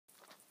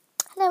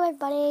Hello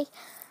everybody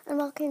and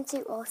welcome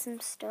to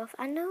Awesome Stuff.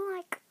 I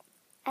know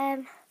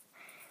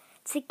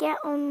to get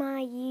on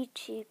my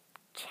YouTube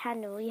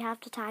channel you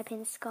have to type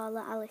in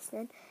Scarlett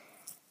Allison.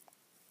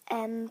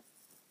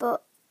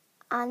 But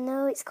I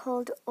know it's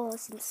called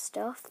Awesome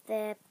Stuff,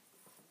 the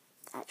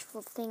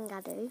actual thing I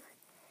do.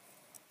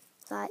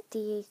 Like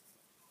the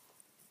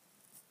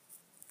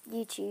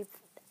YouTube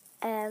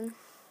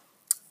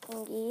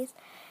thingies,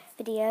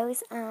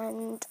 videos,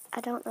 and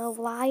I don't know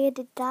why I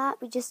did that.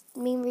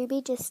 Me and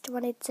Ruby just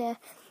wanted to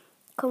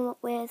come up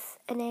with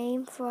a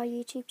name for our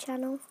YouTube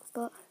channel,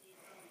 but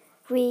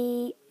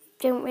we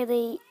don't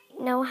really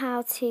know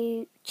how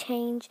to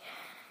change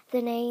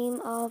the name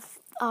of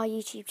our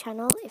YouTube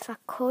channel. If I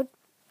could,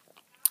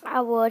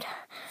 I would.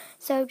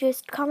 So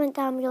just comment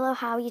down below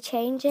how you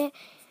change it,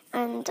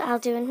 and I'll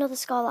do another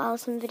Scarlett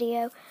Allison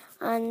video,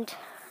 and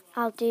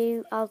I'll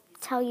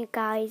tell you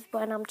guys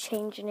when I'm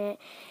changing it,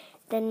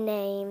 the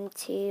name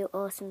to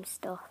Awesome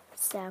Stuff.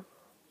 So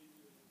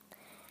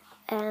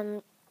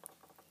I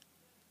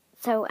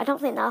don't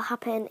think that'll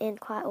happen in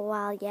quite a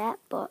while yet,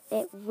 but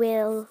it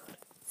will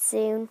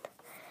soon.